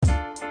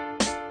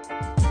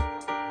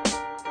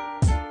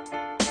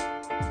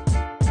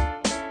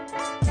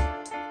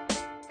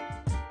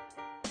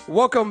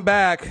Welcome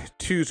back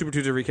to Super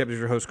Tuesday Recap. This is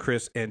your host,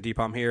 Chris, and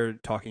Deepam here,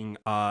 talking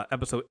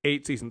episode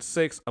 8, season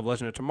 6 of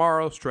Legend of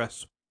Tomorrow,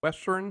 Stress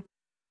Western.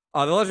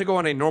 The Legend go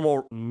on a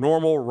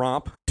normal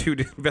romp to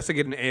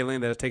investigate an alien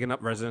that has taken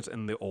up residence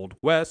in the Old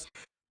West.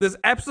 This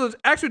episode is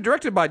actually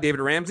directed by David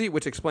Ramsey,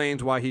 which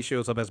explains why he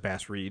shows up as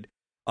Bass Reed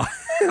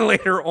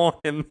later on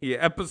in the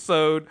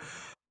episode.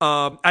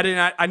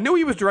 I knew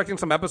he was directing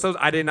some episodes.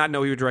 I did not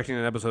know he was directing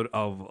an episode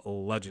of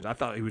Legends. I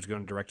thought he was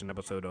going to direct an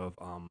episode of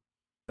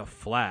The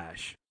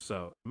Flash.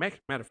 So, matter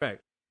of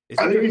fact,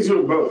 I think he's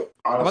doing both.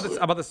 Honestly.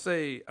 I'm about to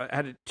say I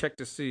had to check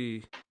to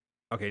see.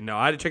 Okay, no,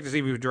 I had to check to see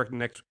if he was directing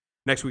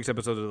next week's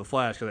episode of The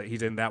Flash because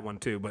he's in that one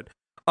too. But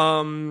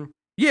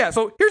yeah.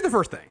 So here's the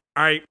first thing.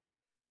 All right,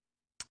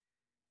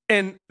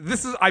 and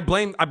this is I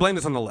blame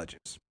this on the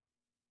Legends.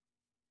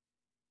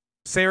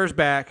 Sarah's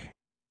back.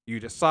 You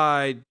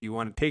decide you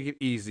want to take it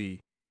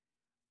easy.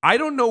 I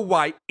don't know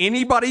why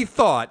anybody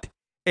thought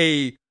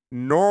a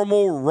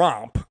normal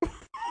romp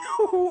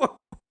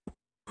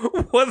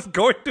was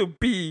going to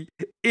be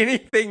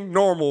anything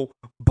normal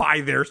by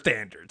their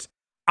standards.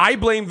 I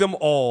blame them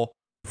all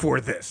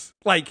for this.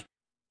 Like,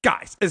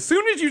 guys, as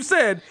soon as you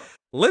said,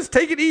 let's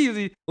take it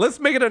easy, let's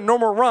make it a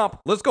normal romp,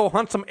 let's go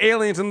hunt some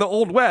aliens in the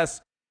Old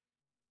West.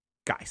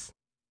 Guys.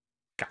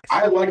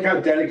 I like how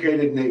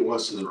dedicated Nate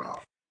was to the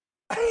romp.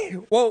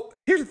 Well,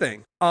 here's the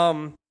thing.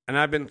 And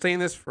I've been saying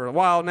this for a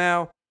while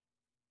now.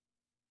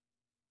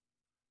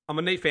 I'm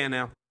a Nate fan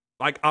now.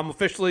 Like, I'm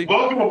officially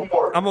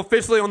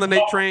on the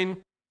Nate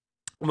train.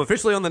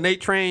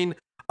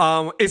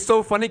 It's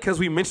so funny because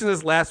we mentioned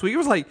this last week. It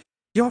was like,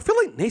 yo, I feel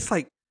like Nate's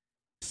like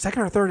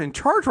second or third in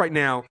charge right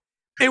now.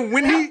 And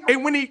when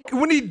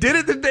he did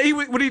it the day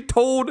when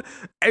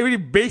he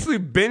basically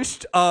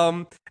benched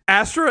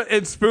Astra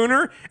and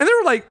Spooner, and they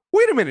were like,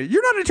 wait a minute,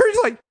 you're not in charge.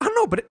 He's like, I don't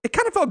know, but it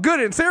kind of felt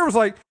good. And Sarah was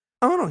like,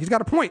 I don't know, he's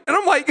got a point. And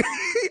I'm like,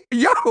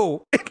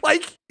 yo,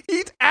 like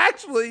he's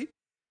actually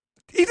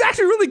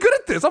really good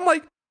at this. I'm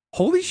like,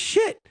 holy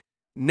shit.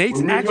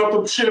 Nate's actually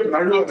up the ship, and I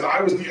realized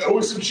I was the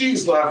always some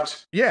cheese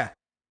left. Yeah.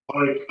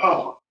 Like,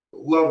 oh,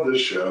 love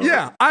this show.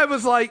 Yeah, I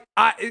was like,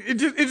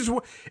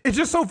 it's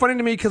just so funny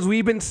to me because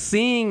we've been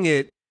seeing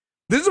it.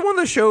 This is one of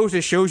the shows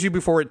that shows you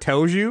before it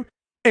tells you.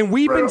 And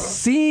we've been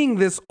seeing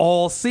this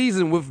all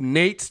season with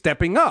Nate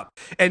stepping up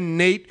and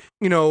Nate,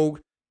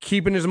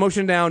 keeping his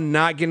emotion down,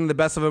 not getting the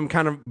best of him,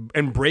 kind of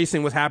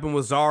embracing what's happened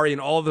with Zari and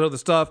all the other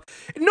stuff,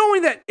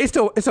 knowing that it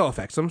still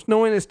affects him,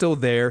 knowing it's still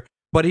there,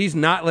 but he's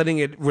not letting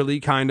it really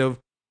kind of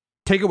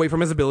take away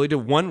from his ability to,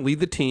 one, lead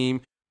the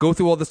team, go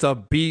through all the stuff,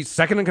 be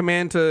second in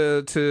command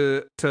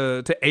to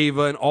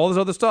Ava and all this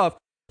other stuff,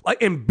 like,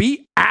 and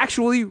be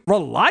actually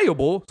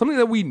reliable, something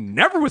that we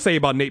never would say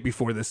about Nate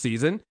before this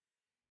season.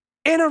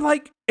 And I'm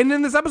like, and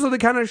in this episode, they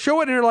kind of show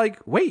it, and you're like,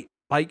 wait,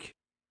 like,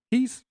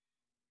 he's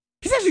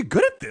actually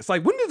good at this.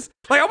 Like,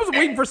 I was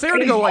waiting for Sarah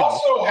to go, like, he's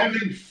also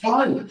having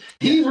fun.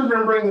 He's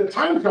remembering that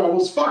time travel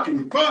was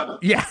fucking fun.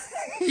 Yeah.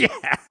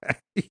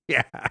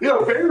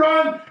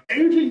 Veyron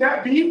aging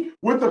that beat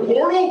with the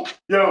portal.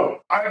 Yo,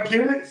 I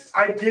get it.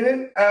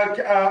 Ava,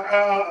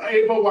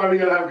 why we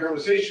gotta have a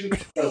conversation?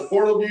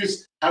 Portal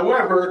abuse.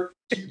 However,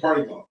 keep the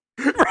party going.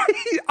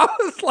 Right? I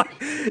was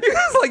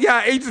like,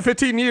 yeah, age of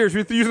 15 years,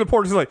 we're using the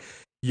portal. He's like,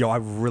 yo,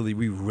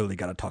 we really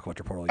got to talk about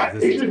your portal.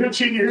 Age of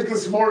 15 years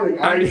this morning.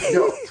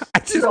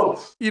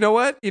 You know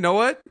what? It's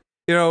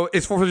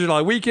 4th of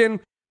July weekend.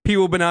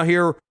 People have been out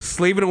here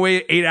slaving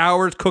away 8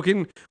 hours,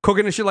 cooking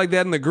and shit like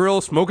that in the grill,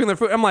 smoking their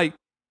food. I'm like,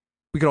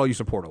 we could all use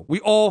a portal.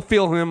 We all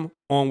feel him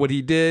on what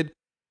he did.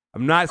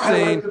 I'm not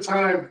saying. I like the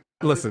time.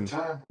 Listen.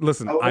 I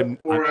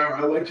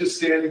like just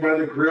standing by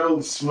the grill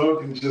and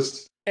smoke and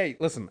just. Hey,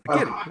 listen,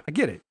 I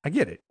get it,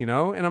 and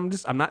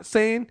I'm not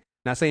saying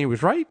he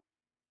was right,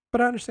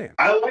 but I understand.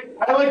 I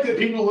like that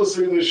people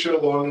listening to this show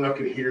long enough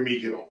can hear me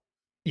get on.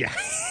 Yeah.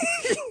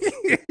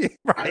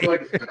 Right. I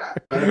like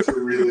that. That's a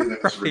really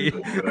nice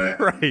wrinkle.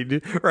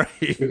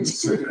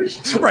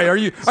 Right. Are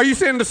you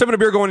standing to sipping a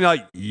beer going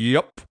like,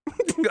 yep.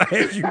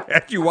 as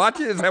you watch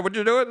it, is that what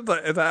you're doing?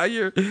 Is that how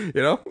you're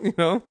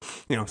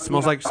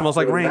smells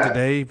like rain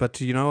today, but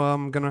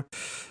I'm gonna.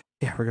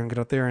 Yeah, we're gonna get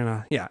up there and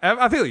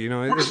I feel you.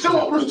 We're still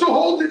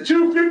holding at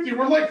 250.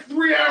 We're like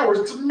 3 hours.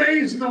 It's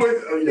amazing the way.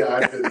 Oh yeah,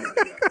 I feel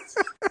that.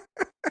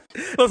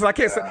 Listen,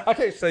 I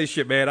can't say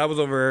shit, man. I was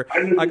over.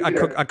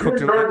 I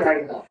cooked.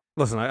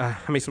 Listen, I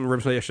made some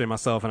ribs yesterday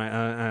myself, and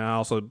I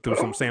also threw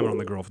some salmon on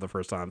the grill for the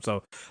first time.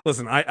 So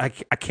listen, I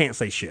can't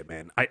say shit,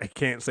 man. I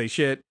can't say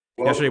shit.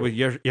 Well,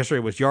 yesterday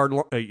was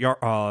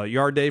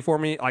yard day for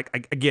me. Like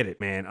I get it,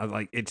 man.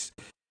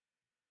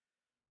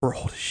 We're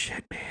old as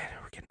shit, man.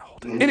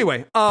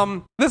 Anyway,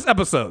 this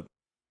episode.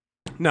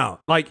 No,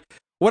 like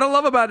what I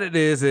love about it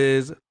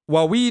is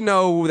while we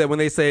know that when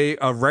they say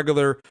a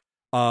regular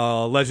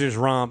Legends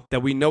romp,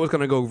 that we know it's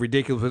going to go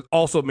ridiculous, it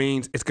also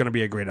means it's going to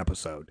be a great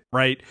episode,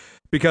 right?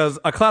 Because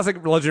a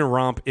classic Legend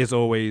romp is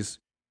always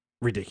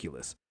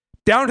ridiculous.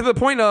 Down to the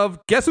point of,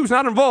 guess who's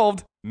not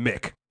involved?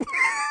 Mick.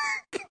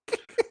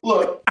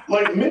 Look,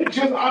 like Mick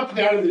just opted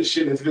out of this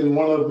shit. It's been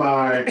one of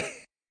my,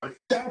 like,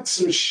 that's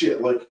some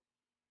shit. Like,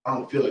 I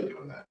don't feel like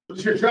doing that.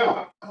 It's your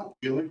job. I don't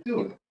feel like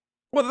doing it.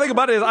 Well, the thing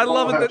about it is, I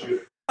love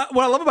it.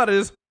 What I love about it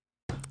is,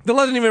 the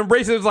legend even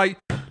embraces it. It's like,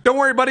 don't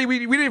worry, buddy.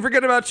 We didn't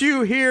forget about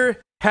you. Here,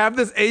 have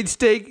this age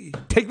steak.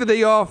 Take the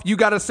day off. You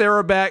got a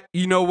Sarah back.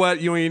 You know what?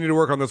 You don't even need to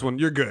work on this one.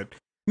 You're good.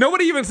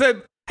 Nobody even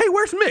said, hey,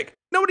 where's Mick?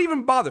 Nobody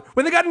even bothered.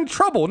 When they got in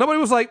trouble, nobody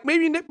was like,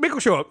 maybe Mick will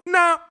show up.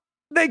 No,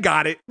 they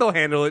got it. They'll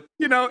handle it.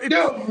 You know?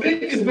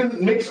 Mick has been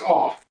Mick's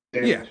off.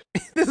 Yeah,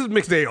 this is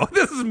Mick's day off.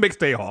 This is Mick's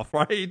day off,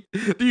 right?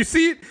 Do you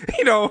see it?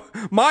 You know,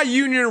 my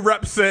union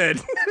rep said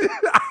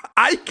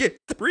I get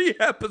 3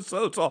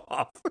 episodes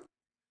off.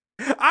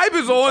 I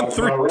was on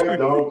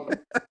 3.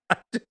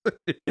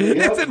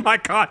 It's in my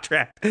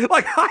contract.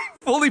 Like, I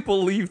fully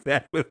believe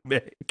that with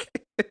Mick.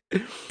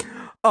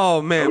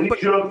 Oh man,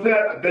 but you're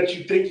upset. I bet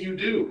you think you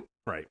do.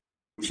 Right.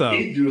 So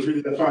you do is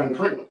read the fine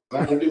print.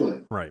 I'm not doing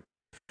it. Right.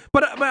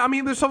 But I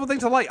mean, there's several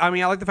things I like. I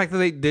mean, I like the fact that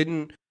they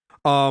didn't.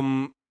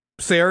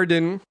 Sarah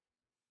didn't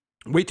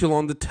wait too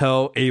long to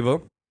tell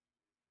Ava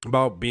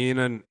about being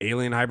an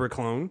alien hybrid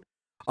clone.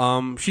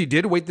 She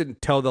did wait to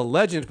tell the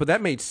legends, but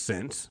that made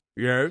sense.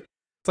 You know,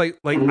 it's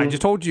like I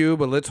just told you,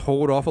 but let's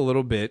hold off a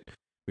little bit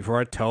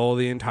before I tell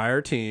the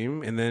entire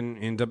team, and then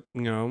end up,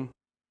 you know,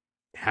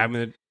 having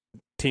the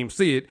team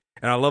see it.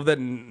 And I love that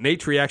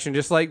Nate's reaction,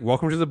 just like,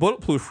 welcome to the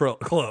Bulletproof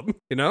Club.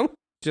 You know,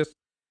 just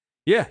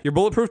yeah, you're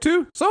bulletproof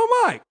too. So am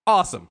I.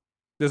 Awesome.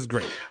 This is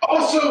great.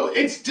 Also,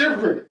 it's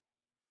different.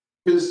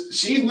 Because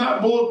she's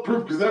not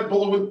bulletproof because that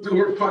bullet went through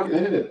her fucking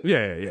head.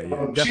 Yeah.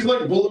 She's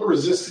like bullet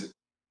resistant.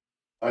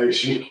 Like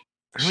she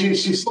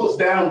slows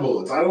down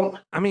bullets.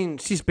 I mean,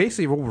 she's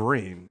basically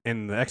Wolverine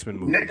in the X-Men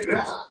movie.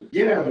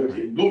 Yeah, but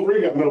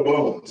Wolverine got no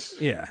bones.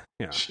 Yeah.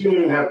 She don't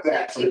even have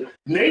that. So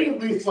Nate at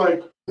least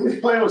like his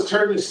plan was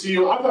turn to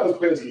steel. I thought his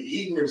plan was to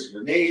eat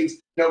grenades.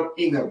 No,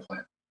 he never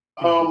planned.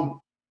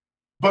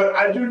 But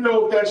I do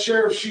know if that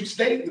sheriff shoots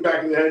Nate in the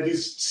back of the head,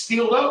 he's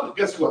steeled up.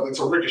 Guess what? That's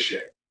a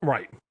ricochet.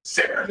 Right.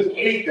 Sarah just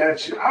ate that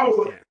shit. I was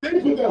like,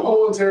 they put that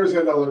hole in Sarah's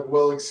head. I was like,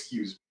 well,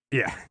 excuse me.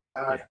 Yeah.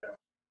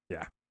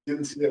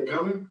 Didn't see that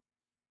coming.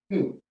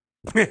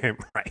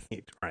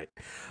 Right.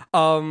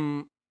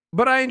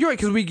 But I enjoy it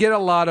because we get a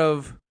lot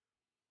of.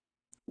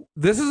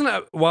 This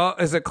isn't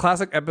as a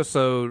classic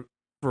episode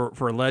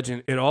for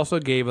Legend. It also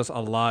gave us a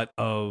lot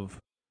of.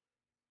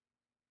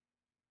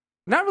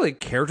 Not really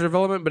character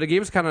development, but it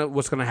gave us kind of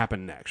what's going to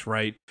happen next,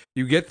 right?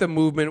 You get the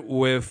movement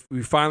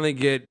we finally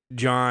get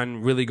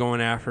John really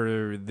going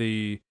after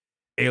the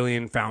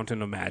alien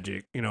fountain of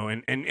magic, you know,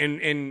 and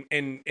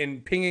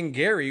pinging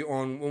Gary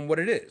on what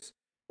it is,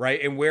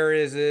 right? And where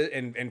is it,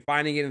 and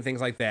finding it and things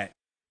like that.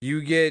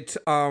 You get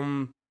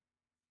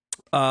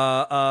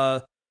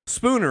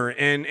Spooner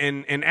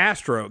and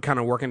Astro kind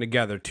of working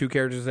together, 2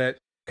 characters that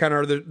kind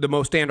of are the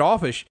most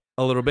standoffish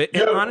a little bit.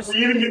 Yeah, honestly,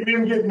 you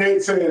didn't get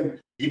Nate saying,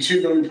 you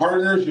two gonna be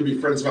partners, you'll be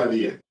friends by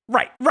the end.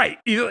 Right.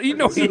 You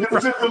know, this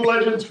is the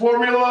Legends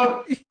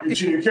formula. You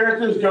two new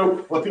characters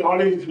go, let the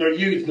audience know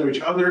you know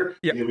each other,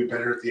 and you'll be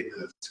better at the end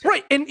of this.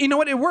 Right, and you know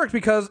what? It worked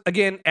because,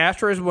 again,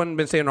 Astro has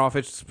been staying off.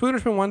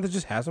 Spooner's been one that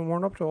just hasn't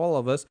warmed up to all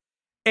of us.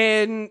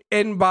 And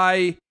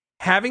by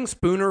having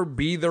Spooner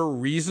be the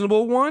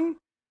reasonable one,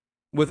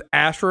 with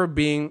Astra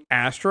being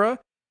Astra,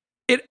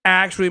 it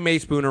actually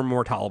made Spooner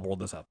more tolerable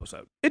this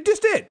episode. It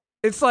just did.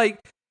 It's like,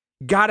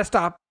 gotta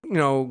stop, you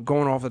know,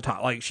 going off the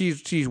top. Like,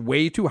 she's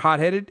way too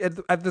hot-headed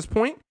at this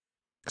point.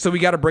 So we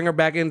got to bring her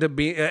back into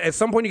being. At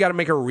some point, you got to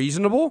make her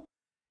reasonable,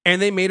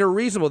 and they made her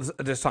reasonable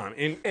this time.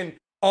 And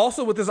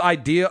also with this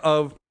idea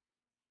of,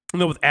 you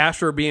know, with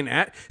Astra being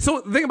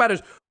so the thing about it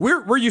is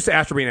we're used to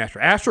Astra being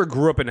Astra. Astra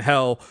grew up in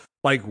hell.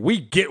 Like, we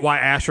get why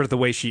Astra's the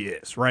way she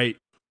is, right?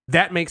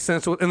 That makes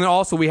sense. And then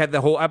also we had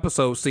the whole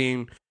episode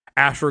seeing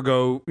Astra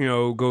go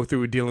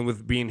through dealing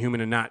with being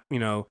human and not, you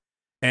know,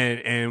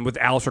 and with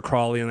Aleister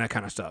Crowley and that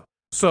kind of stuff.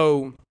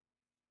 So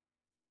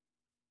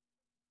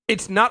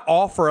it's not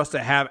all for us to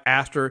have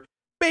Astra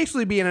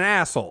basically being an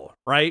asshole,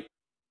 right?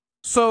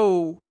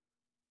 So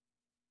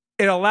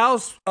it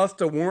allows us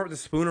to warm up the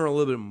Spooner a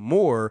little bit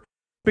more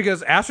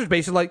because Astra's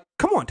basically like,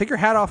 come on, take your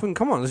hat off and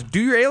come on, let's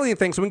do your alien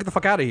thing so we can get the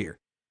fuck out of here.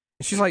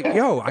 And she's like,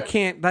 yo, I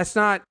can't, that's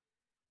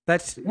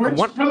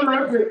Which, for the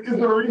record, is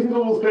a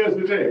reasonable stance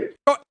to take.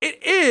 Oh,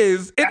 it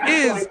is.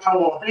 Like, I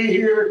won't be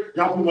here.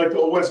 Y'all can like the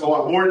Old West a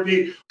lot more than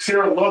me.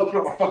 Sarah loves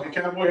putting on a fucking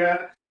cowboy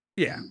hat.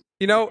 Yeah.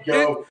 You know,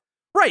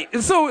 right.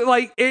 And so,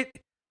 like,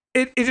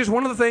 it's just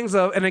one of the things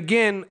of, and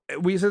again,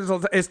 we said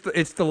this,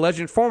 it's the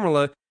Legend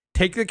formula.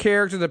 Take the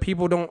characters that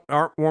people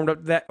aren't warmed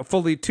up that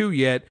fully to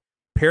yet,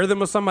 pair them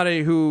with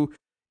somebody who,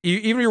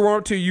 even if you're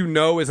warmed up to, you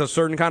know, is a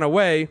certain kind of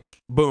way.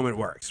 Boom, it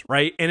works,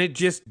 right? And it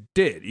just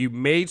did. You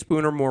made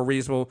Spooner more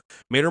reasonable,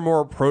 made her more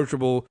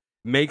approachable,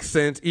 makes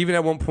sense. Even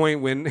at one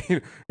point when,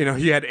 you know,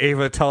 you had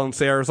Ava telling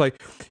Sarah, it's like,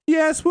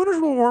 yeah,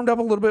 Spooner's warmed up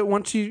a little bit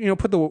once you know,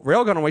 put the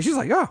railgun away. She's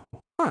like, oh,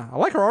 I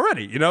like her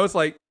already. You know, it's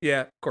like,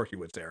 yeah, of course you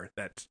would, Sarah.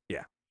 That's,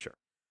 yeah, sure.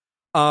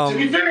 To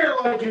be fair,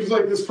 like, he's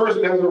like, this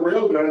person has a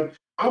railgun.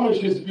 I'm going to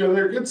choose to be on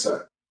their good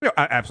side. Yeah,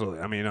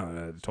 absolutely. I mean,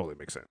 it totally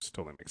makes sense.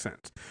 Totally makes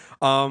sense.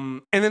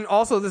 And then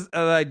also this the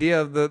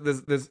idea of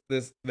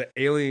the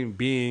alien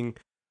being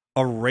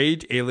a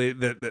rage alien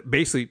that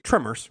basically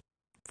tremors.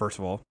 First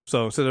of all,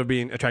 so instead of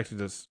being attracted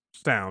to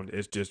sound,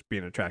 it's just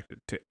being attracted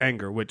to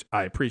anger, which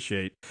I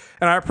appreciate.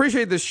 And I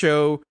appreciate this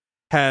show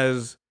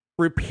has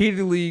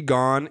repeatedly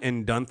gone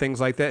and done things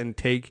like that and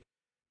take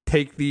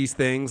these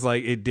things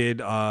like it did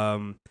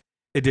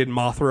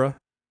Mothra,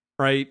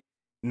 right?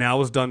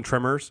 Now it's done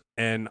Tremors,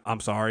 and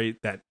I'm sorry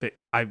that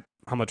I'm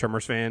a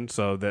Tremors fan,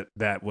 so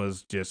that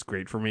was just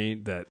great for me.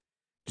 That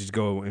just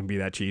go and be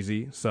that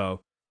cheesy.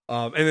 So,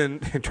 and then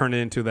turn it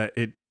into that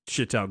it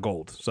shits out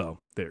gold. So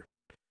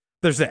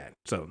there's that.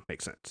 So it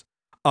makes sense.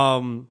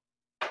 And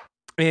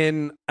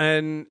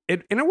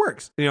it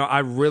works. You know, I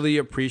really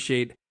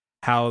appreciate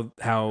how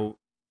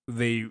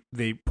they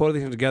put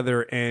things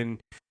together, and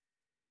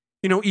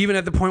you know, even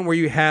at the point where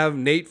you have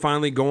Nate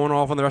finally going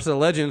off on the rest of the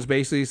legends,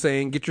 basically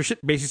saying "get your shit,"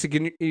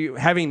 basically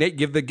having Nate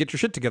give the "get your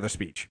shit together"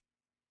 speech.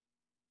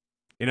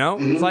 You know,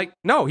 it's like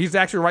no, he's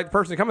actually the right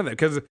person to come in there,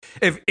 because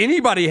if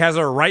anybody has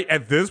a right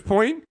at this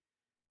point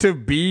to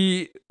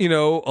be, you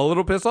know, a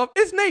little pissed off,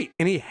 it's Nate,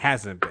 and he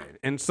hasn't been.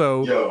 And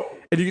so,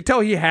 and you could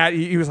tell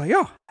he was like,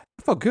 oh, I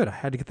felt good. I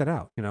had to get that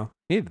out. You know,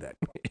 needed that.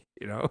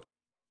 You know,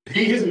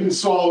 he has been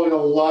swallowing a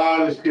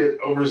lot of shit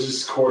over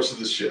this course of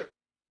this ship.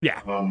 Yeah.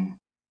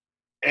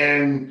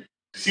 And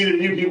see the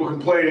new people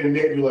complain, and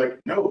Nate be like,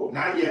 no,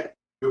 not yet.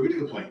 Go get to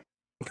complain.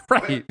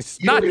 Right.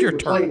 It's not your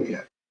turn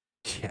yet.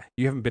 Yeah,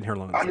 you haven't been here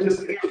long enough. It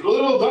was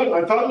really well done.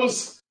 I thought it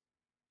was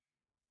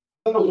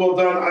well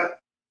done.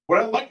 What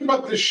I like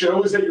about this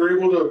show is that you're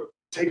able to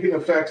take an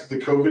effect of the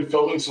COVID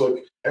filming, so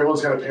like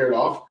everyone's kind of paired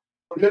off.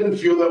 It doesn't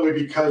feel that way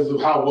because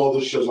of how well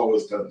this show's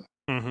always done.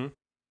 Mm-hmm.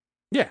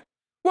 Yeah.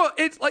 Well,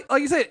 it's like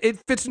you said, it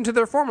fits into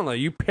their formula.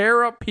 You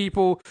pair up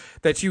people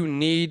that you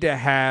need to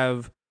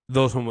have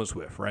those moments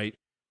with, right?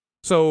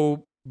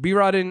 So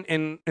B-Rod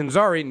and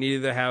Zari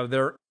needed to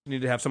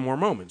have some more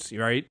moments,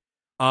 right?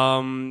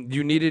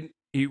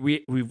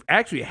 We've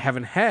actually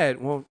haven't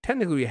had, well,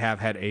 technically we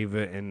have had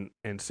Ava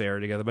and Sarah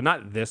together, but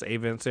not this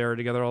Ava and Sarah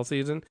together all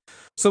season.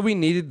 So we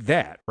needed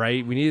that,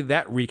 right? We needed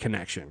that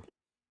reconnection.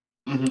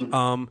 Mm-hmm.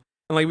 And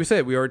like we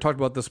said, we already talked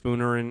about the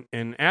Spooner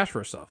and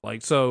Ashford stuff.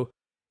 Like, so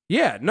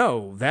yeah,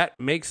 no, that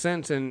makes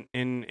sense, and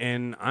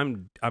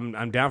I'm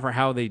down for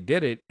how they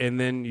did it. And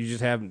then you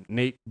just have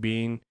Nate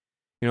being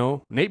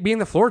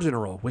the floor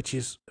general, which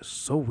is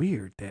so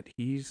weird that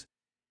he's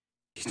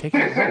taking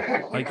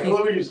it. Like, I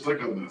love you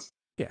stick on this.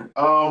 Yeah.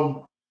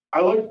 I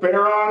like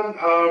Baron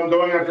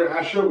going after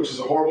Asha, which is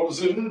a horrible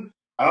decision.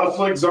 I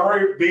also like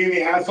Zari being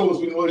the asshole who's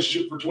been in a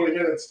relationship for 20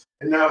 minutes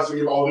and now has to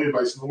give all the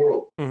advice in the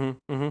world.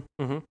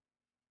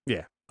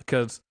 Yeah,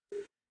 because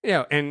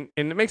and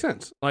it makes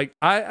sense. Like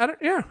I'm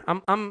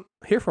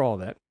here for all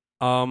that.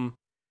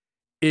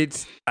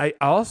 I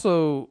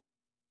also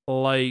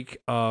like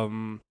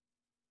damn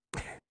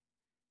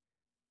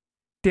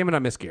it, I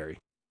miss Gary.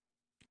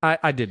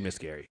 I did miss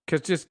Gary,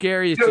 because just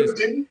Gary is just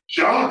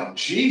John.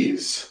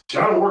 Jeez,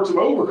 John worked him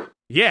over.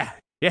 Yeah.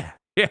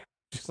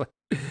 Just like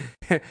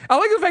I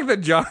like the fact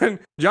that John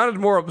is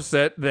more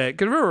upset that,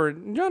 because remember,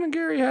 John and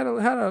Gary had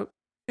a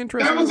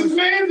interesting. That was his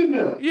man in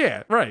there.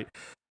 Yeah, right.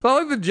 So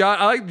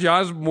I like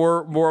John's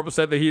more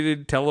upset that he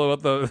didn't tell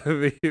about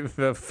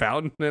the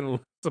fountain, and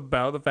it's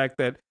about the fact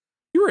that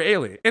you were an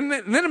alien, and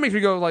then it makes me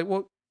go like,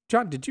 well,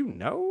 John, did you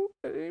know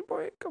at any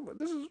point? Come on,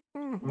 this is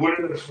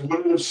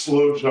wouldn't have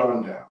slowed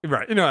John down,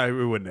 right? You know, I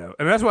wouldn't have,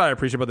 and that's what I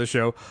appreciate about this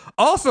show.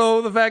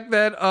 Also, the fact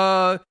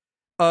that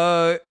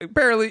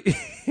apparently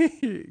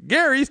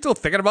Gary's still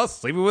thinking about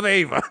sleeping with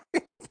Ava.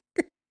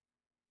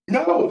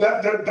 No,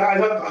 I thought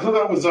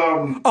that was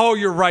Oh,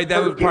 you're right.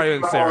 That was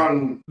probably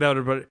Sarah. That would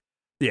have been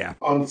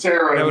on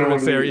Sarah. That would have been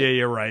Sarah. Yeah,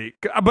 you're right.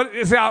 But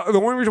see, the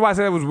only reason why I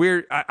said that was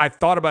weird, I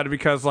thought about it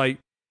because like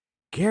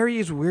Gary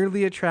is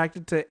weirdly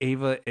attracted to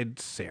Ava and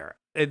Sarah,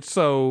 and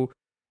so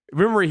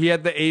remember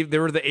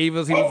there were the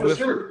Avas he was with.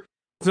 Sure.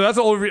 So that's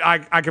the only reason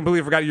I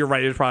completely forgot. You're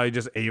right. It's probably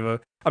just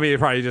Ava. I mean, it's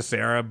probably just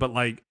Sarah. But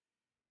like,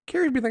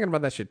 Gary'd be thinking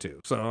about that shit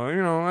too. So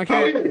you know, I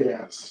can't. Oh,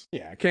 yes.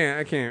 Yeah, I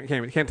can't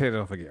take it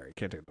off of Gary.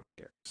 Can't take it off of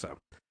Gary. So,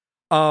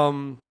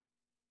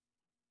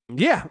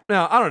 yeah.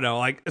 No, I don't know.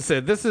 Like I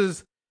said, this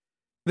is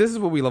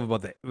what we love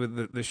about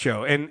the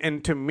show.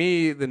 And to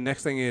me, the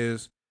next thing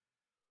is,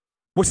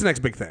 what's the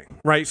next big thing,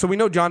 right? So we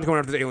know John's going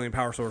after the alien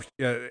power source,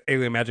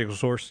 alien magical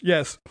source.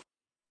 Yes.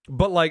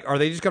 But like, are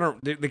they just gonna?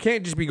 They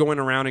can't just be going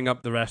and rounding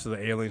up the rest of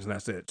the aliens and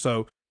that's it.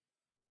 So,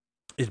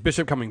 is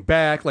Bishop coming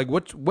back? Like,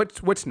 what's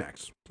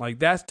next? Like,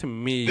 that's to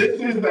me.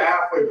 This is the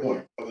halfway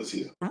point of the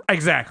season.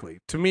 Exactly.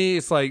 To me,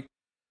 it's like,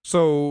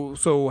 so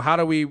how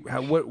do we?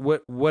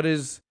 What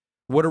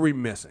are we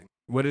missing?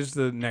 What is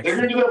the next? They're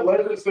gonna do that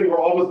Legends thing where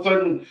all of a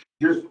sudden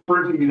you're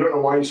sprinting, you don't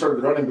know why you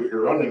started running, but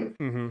you're running,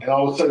 and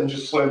all of a sudden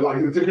just like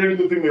they're gonna do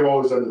the thing they've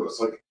always done to us.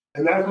 Like,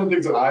 and that's one of the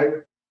things that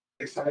I'm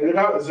excited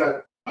about is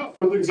that. Oh,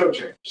 some things don't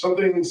change. Some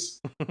things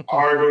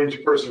are going to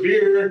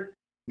persevere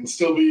and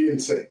still be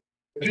insane.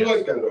 I do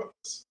like that about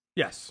this.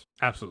 Yes,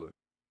 absolutely.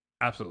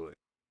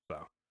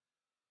 So,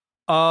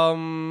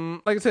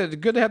 Like I said,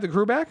 good to have the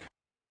crew back.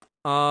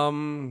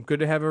 Good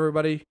to have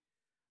everybody,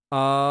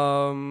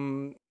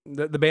 the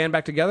band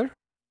back together.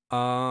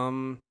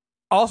 Also,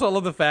 I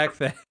love the fact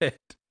that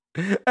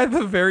at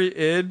the very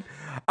end,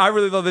 I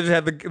really love that you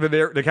had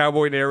the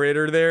cowboy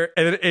narrator there,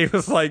 and it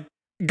was like,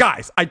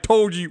 guys, I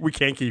told you we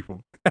can't keep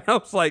him. And I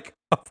was like,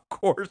 of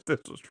course this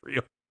was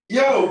real.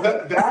 Yo,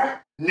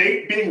 that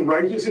Nate being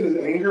righteous in his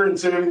anger and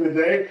saving the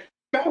day,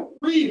 Beth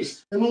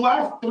Reeves in the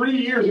last 3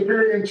 years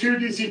appearing in 2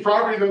 DC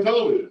properties on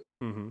television.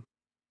 Mm-hmm.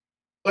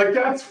 Like,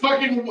 that's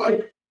fucking,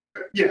 like,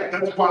 yeah,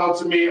 that's wild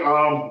to me.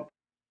 I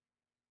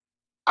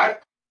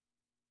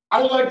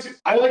liked it.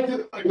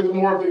 Like, the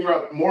more I'm thinking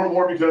about it, more and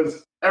more,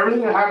 because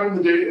everything that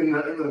happened in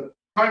the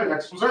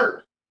climax was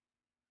earned.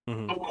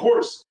 Mm-hmm. Of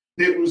course,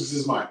 it was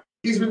his mind.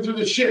 He's been through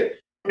this shit,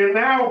 and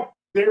now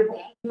they're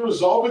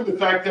resolving the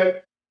fact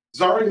that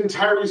Zari's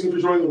entire reason for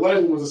joining the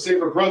Legend was to save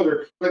her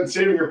brother, but in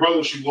saving her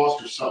brother, she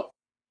lost herself.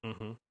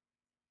 Mm-hmm.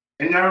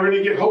 And now we're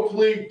going to get,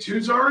 hopefully, 2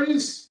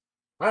 Zaris?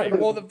 Right.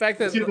 Well, the fact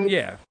that,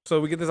 yeah, so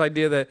we get this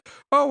idea that,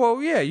 oh,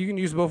 well, yeah, you can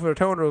use both of their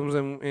tone rooms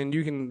and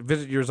you can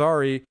visit your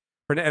Zari,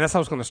 and that's how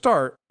it's going to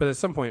start, but at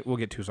some point, we'll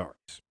get 2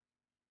 Zaris.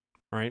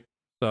 Right?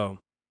 So,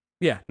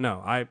 yeah,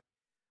 no, I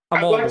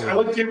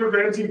like David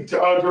Vanity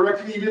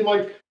directing even,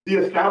 like, the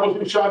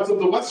establishment shots of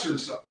the Western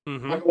stuff.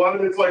 Mm-hmm. Like, a lot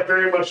of it's, like,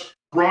 very much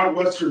broad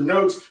Western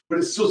notes, but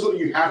it's still something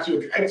you have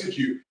to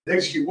execute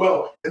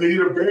well. And they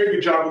did a very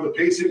good job of the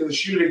pacing and the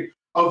shooting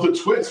of the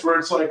twists, where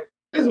it's like,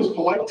 this was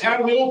polite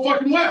town in the old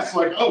fucking West.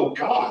 Like, oh,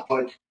 God.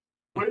 Like,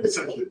 wait a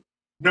second.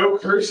 No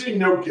cursing,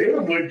 no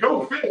gambling,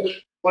 go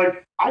fish.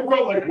 Like, I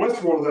felt like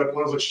Westworld at that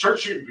point. I was like, start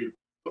shooting people.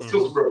 Let's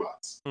kill some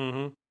robots.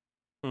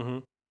 Mm-hmm. Mm-hmm.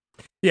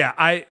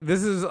 Yeah,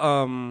 this is,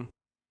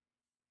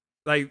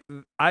 like,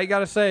 I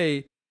gotta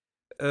say,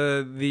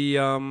 the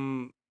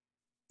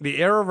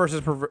Arrowverse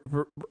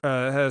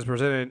has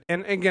presented,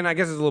 and again, I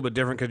guess it's a little bit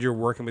different because you're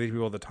working with these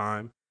people all the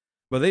time,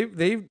 but they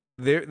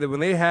when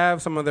they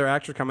have some of their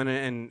actors come in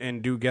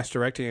and do guest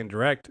directing and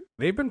direct,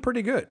 they've been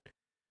pretty good,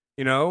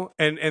 you know.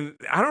 And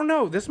I don't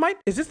know,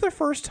 is this their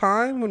first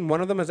time when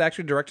one of them has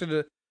actually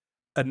directed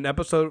an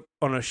episode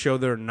on a show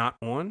they're not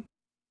on?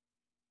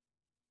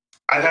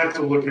 I'd have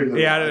to look into that.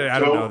 Yeah, I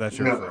don't know. That's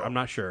sure. I'm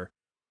not sure.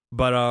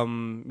 But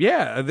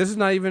yeah, this is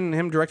not even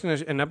him directing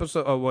an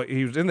episode. Oh, well,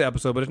 he was in the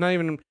episode, but it's not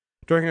even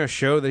directing a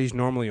show that he's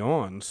normally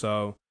on.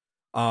 So,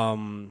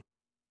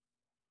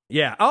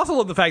 yeah. I also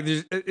love the fact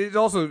that it's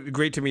also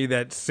great to me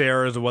that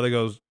Sarah is the one that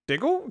goes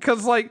Diggle,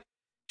 because like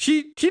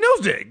she knows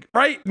Dig,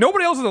 right?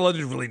 Nobody else in the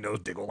Legends really knows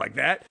Diggle like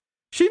that.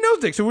 She knows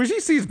Dig, so when she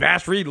sees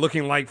Bass Reed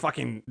looking like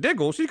fucking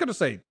Diggle, she's gonna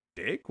say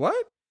Dig.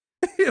 What?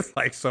 It's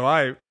like, so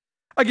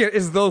again,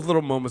 it's those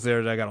little moments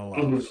there that I gotta love.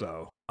 Mm-hmm.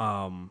 So,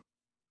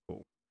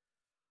 cool.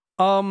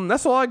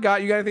 That's all I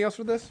got. You got anything else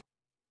for this?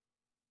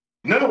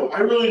 No, I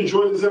really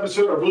enjoyed this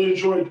episode. I really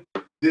enjoyed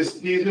this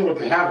season with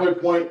the halfway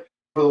point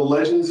for the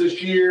Legends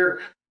this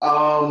year.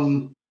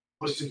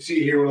 Let's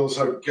see here what else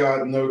I've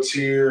got notes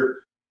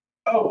here.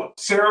 Oh,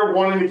 Sarah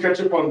wanting to catch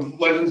up on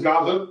Legends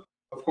Gotham.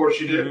 Of course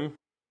she did.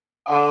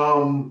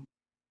 Mm-hmm.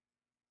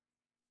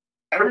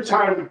 Every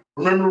time,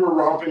 remember we're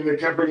romping, they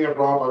kept bringing up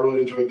romp. I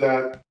really enjoyed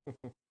that.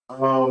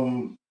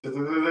 Oh,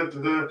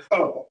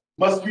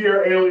 must be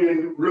our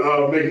alien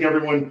making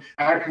everyone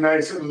act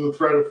nice under the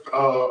threat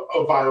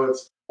of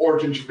violence or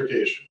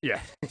gentrification.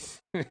 Yeah.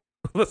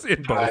 Let's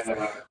hit both.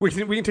 We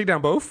can take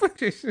down both.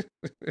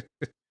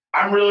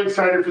 I'm really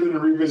excited for them to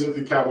revisit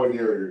the cowboy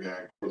narrator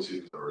gag for the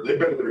season's over. They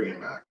better bring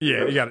him back.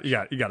 Yeah,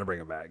 you got to bring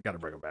him back. Got to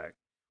bring him back.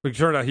 If it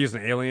turned out he's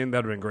an alien,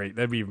 that'd have been great.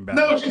 That'd be even better.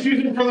 No, just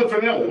using him for the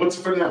finale. What's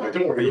the finale?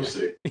 Don't worry, you'll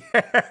see.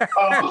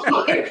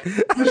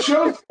 The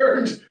show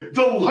turned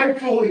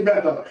delightfully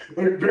meta,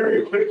 like,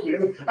 very quickly.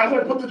 As I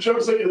put the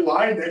jokes like in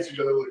line next to each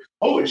other, like,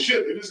 holy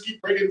shit, they just keep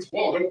breaking this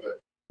wall, don't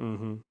they?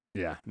 Mm-hmm.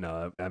 Yeah,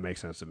 no, that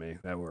makes sense to me.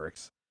 That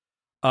works.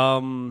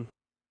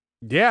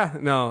 Yeah,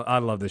 no, I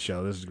love this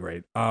show. This is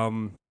great.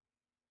 Yeah,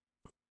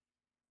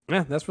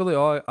 that's really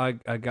all I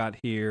got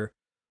here.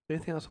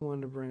 Anything else I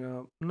wanted to bring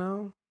up?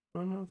 No, I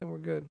think we're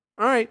good.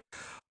 All right.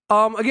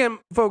 Again,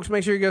 folks,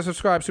 make sure you guys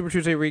subscribe. Super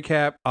Tuesday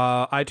Recap,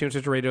 iTunes,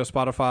 Stitcher Radio,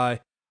 Spotify.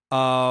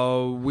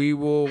 We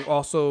will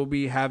also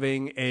be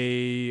having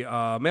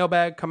a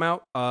mailbag come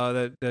out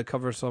that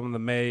covers some of the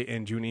May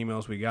and June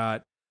emails we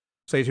got.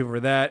 Stay tuned for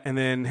that. And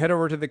then head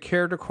over to the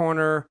Character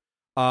Corner.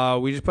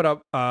 We just put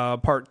up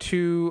part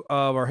 2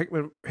 of our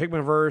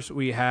Hickmanverse.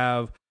 We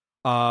have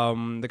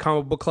the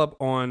comic book club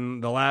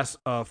on the last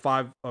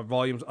 5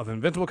 volumes of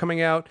Invincible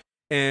coming out.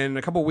 In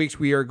a couple of weeks,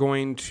 we are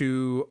going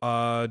to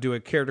do a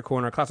Character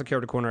Corner, a classic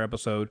Character Corner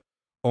episode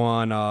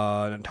on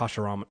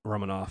Natasha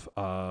Romanoff,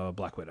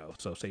 Black Widow.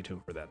 So stay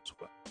tuned for that as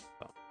well.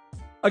 So,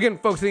 again,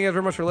 folks, thank you guys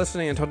very much for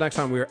listening. Until next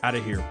time, we are out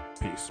of here.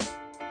 Peace.